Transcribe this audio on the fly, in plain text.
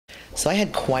So I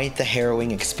had quite the harrowing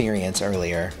experience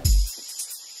earlier.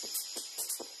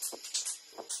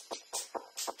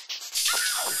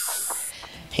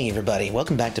 Hey everybody,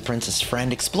 welcome back to Prince's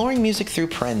Friend, exploring music through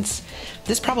Prince.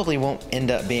 This probably won't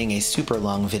end up being a super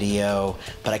long video,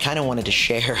 but I kind of wanted to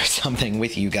share something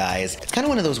with you guys. It's kind of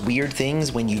one of those weird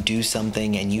things when you do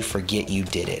something and you forget you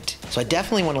did it. So I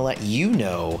definitely want to let you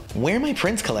know where my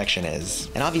Prince collection is.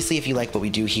 And obviously if you like what we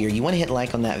do here, you want to hit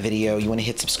like on that video, you want to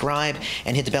hit subscribe,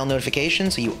 and hit the bell notification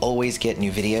so you always get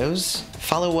new videos.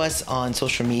 Follow us on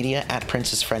social media at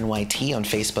Prince's Friend YT on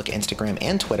Facebook, Instagram,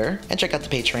 and Twitter. And check out the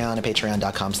Patreon at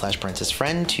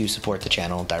patreon.com/princessfriend to support the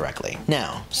channel directly.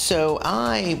 Now, so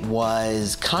I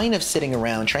was kind of sitting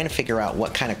around trying to figure out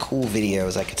what kind of cool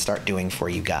videos I could start doing for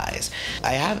you guys.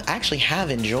 I actually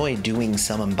have enjoyed doing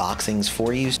some unboxings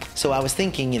for you. So I was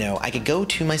thinking, you know, I could go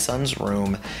to my son's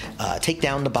room, take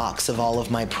down the box of all of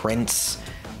my Prince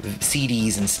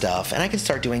CDs and stuff, and I could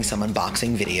start doing some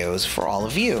unboxing videos for all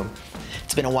of you.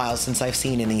 It's been a while since I've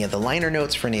seen any of the liner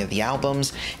notes for any of the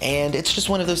albums, and it's just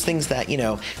one of those things that, you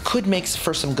know, could make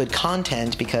for some good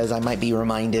content because I might be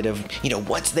reminded of, you know,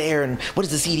 what's there and what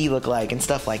does the CD look like and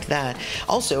stuff like that.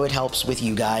 Also, it helps with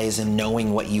you guys in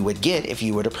knowing what you would get if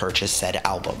you were to purchase said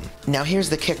album. Now, here's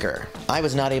the kicker. I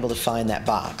was not able to find that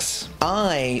box.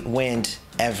 I went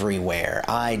everywhere.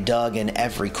 I dug in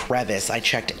every crevice. I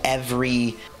checked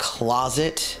every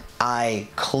closet. I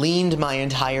cleaned my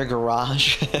entire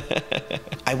garage.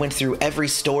 I went through every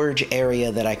storage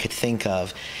area that I could think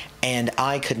of, and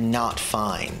I could not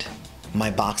find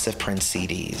my box of Prince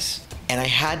CDs. And I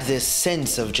had this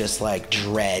sense of just like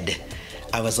dread.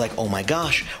 I was like, oh my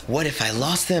gosh, what if I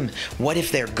lost them? What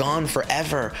if they're gone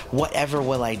forever? Whatever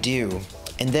will I do?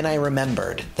 And then I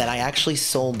remembered that I actually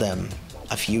sold them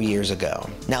a few years ago.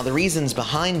 Now, the reasons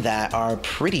behind that are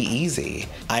pretty easy.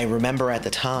 I remember at the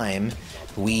time,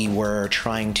 we were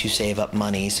trying to save up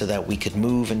money so that we could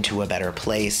move into a better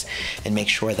place and make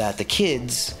sure that the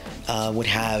kids would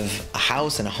have a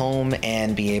house and a home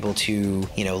and be able to,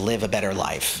 you know, live a better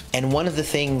life. And one of the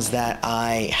things that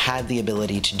I had the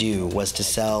ability to do was to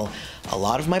sell a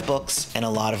lot of my books and a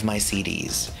lot of my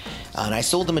CDs. And I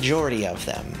sold the majority of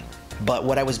them. But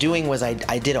what I was doing was I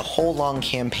did a whole long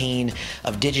campaign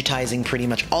of digitizing pretty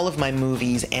much all of my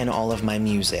movies and all of my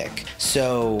music.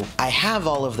 So I have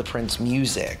all of the Prince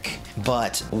music,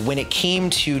 but when it came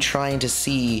to trying to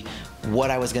see what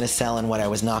I was going to sell and what I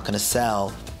was not going to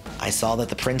sell, I saw that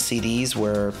the Prince CDs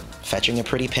were fetching a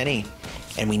pretty penny,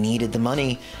 and we needed the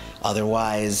money.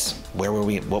 Otherwise, what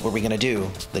were we gonna do?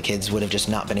 The kids would have just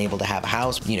not been able to have a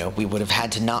house. You know, we would have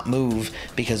had to not move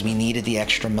because we needed the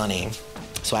extra money.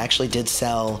 So I actually did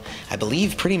sell, I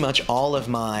believe, pretty much all of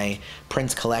my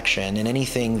Prince collection, and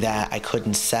anything that I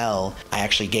couldn't sell, I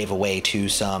actually gave away to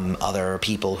some other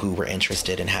people who were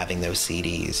interested in having those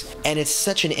CDs. And it's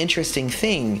such an interesting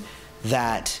thing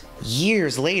that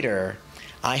years later,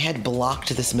 I had blocked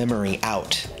this memory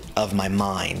out of my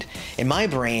mind. In my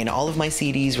brain, all of my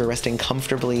CDs were resting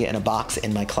comfortably in a box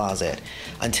in my closet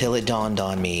until it dawned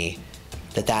on me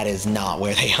that that is not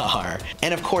where they are.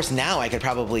 And of course now I could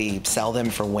probably sell them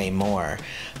for way more.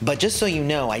 But just so you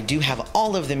know, I do have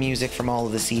all of the music from all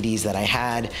of the CDs that I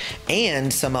had,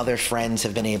 and some other friends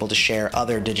have been able to share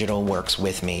other digital works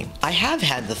with me. I have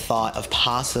had the thought of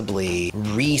possibly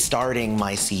restarting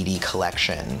my CD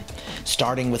collection,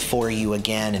 starting with For You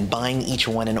again and buying each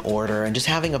one in order and just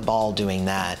having a ball doing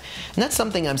that. And that's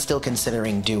something I'm still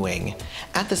considering doing.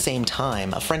 At the same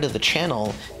time, a friend of the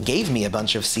channel gave me a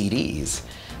bunch of CDs.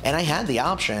 And I had the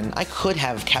option. I could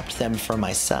have kept them for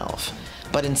myself,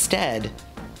 but instead,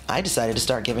 I decided to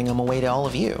start giving them away to all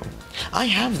of you. I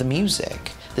have the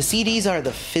music. The CDs are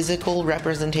the physical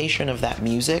representation of that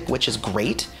music, which is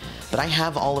great, but I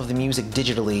have all of the music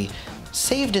digitally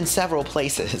saved in several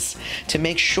places to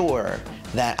make sure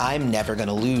that I'm never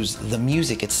gonna lose the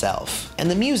music itself. And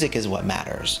the music is what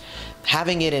matters.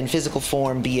 Having it in physical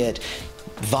form, be it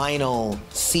vinyl,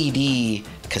 CD,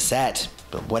 cassette,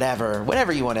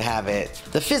 whatever you want to have it,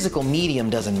 the physical medium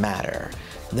doesn't matter.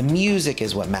 The music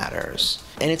is what matters.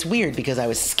 And it's weird because I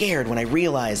was scared when I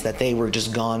realized that they were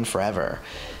just gone forever.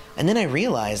 And then I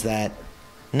realized that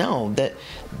no, that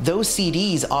those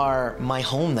CDs are my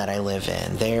home that I live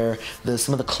in. They're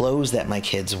some of the clothes that my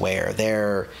kids wear.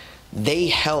 They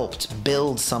helped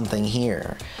build something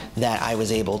here that I was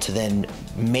able to then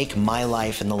make my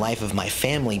life and the life of my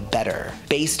family better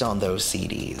based on those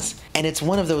CDs. And it's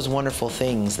one of those wonderful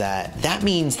things that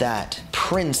means that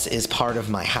Prince is part of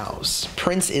my house.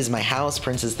 Prince is my house,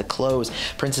 Prince is the clothes,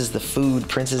 Prince is the food,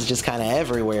 Prince is just kind of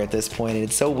everywhere at this point, and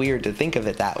it's so weird to think of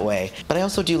it that way. But I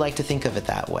also do like to think of it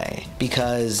that way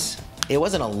because it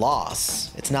wasn't a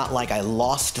loss. It's not like I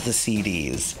lost the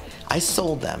CDs. I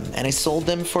sold them, and I sold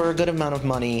them for a good amount of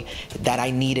money that I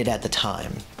needed at the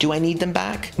time. Do I need them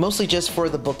back? Mostly just for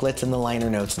the booklets and the liner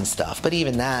notes and stuff, but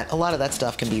even that, a lot of that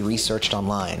stuff can be researched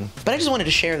online. But I just wanted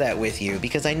to share that with you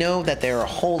because I know that there are a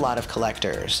whole lot of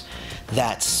collectors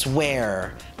that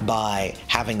swear by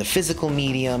having the physical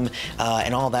medium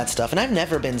and all that stuff. And I've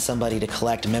never been somebody to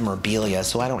collect memorabilia,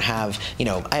 so I don't have, you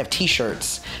know, I have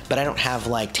t-shirts, but I don't have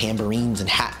like tambourines and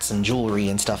hats and jewelry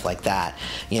and stuff like that.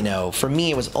 You know, for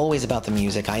me, it was always about the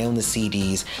music. I own the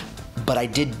CDs, but I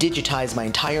did digitize my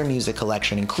entire music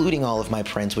collection, including all of my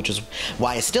prints, which is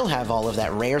why I still have all of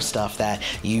that rare stuff that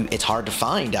it's hard to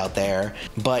find out there.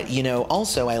 But, you know,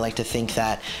 also I like to think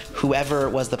that whoever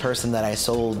was the person that I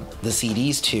sold the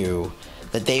CDs to,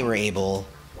 that they were able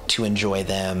to enjoy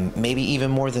them, maybe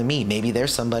even more than me. Maybe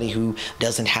there's somebody who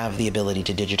doesn't have the ability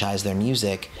to digitize their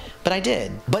music, but I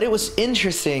did. But it was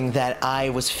interesting that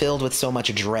I was filled with so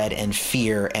much dread and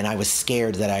fear, and I was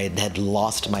scared that I had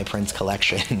lost my Prince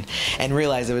collection and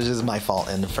realized it was just my fault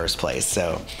in the first place.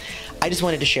 So I just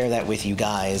wanted to share that with you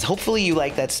guys. Hopefully you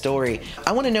like that story.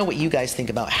 I want to know what you guys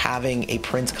think about having a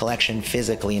Prince collection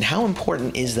physically, and how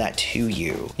important is that to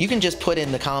you? You can just put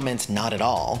in the comments, not at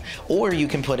all, or you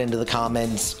can put into the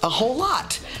comments a whole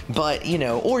lot. But, you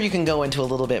know, or you can go into a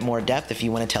little bit more depth if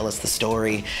you want to tell us the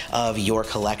story of your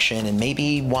collection and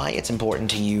maybe why it's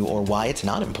important to you or why it's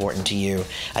not important to you.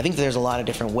 I think there's a lot of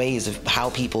different ways of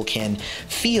how people can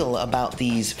feel about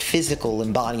these physical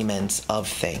embodiments of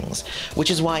things, which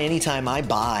is why anytime I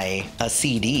buy a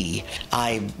CD,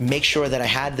 I make sure that I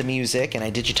had the music and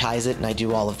I digitize it and I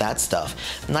do all of that stuff.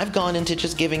 And I've gone into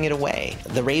just giving it away.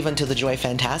 The Rave Unto the Joy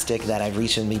Fantastic that I've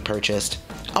recently purchased,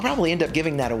 I'll probably end up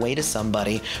giving that away to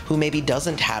somebody who maybe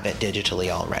doesn't have it digitally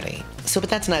already. So, but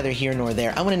that's neither here nor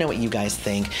there. I want to know what you guys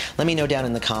think. Let me know down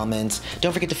in the comments.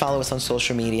 Don't forget to follow us on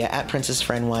social media at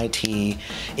PrincessFriendYT.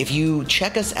 If you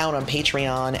check us out on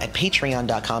Patreon at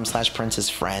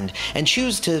patreon.com/princessfriend and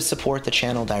choose to support the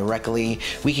channel directly,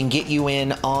 we can get you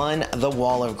in on the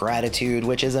Wall of Gratitude,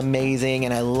 which is amazing,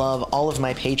 and I love all of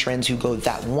my patrons who go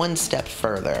that one step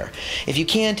further. If you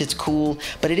can't, it's cool,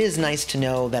 but it is nice to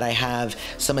know that I have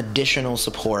some additional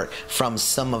support from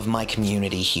some of my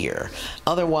community here.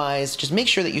 Otherwise, just make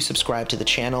sure that you subscribe to the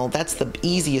channel. That's the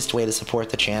easiest way to support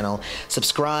the channel.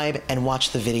 Subscribe and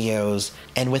watch the videos.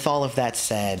 And with all of that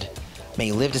said, may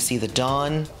you live to see the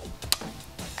dawn.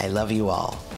 I love you all.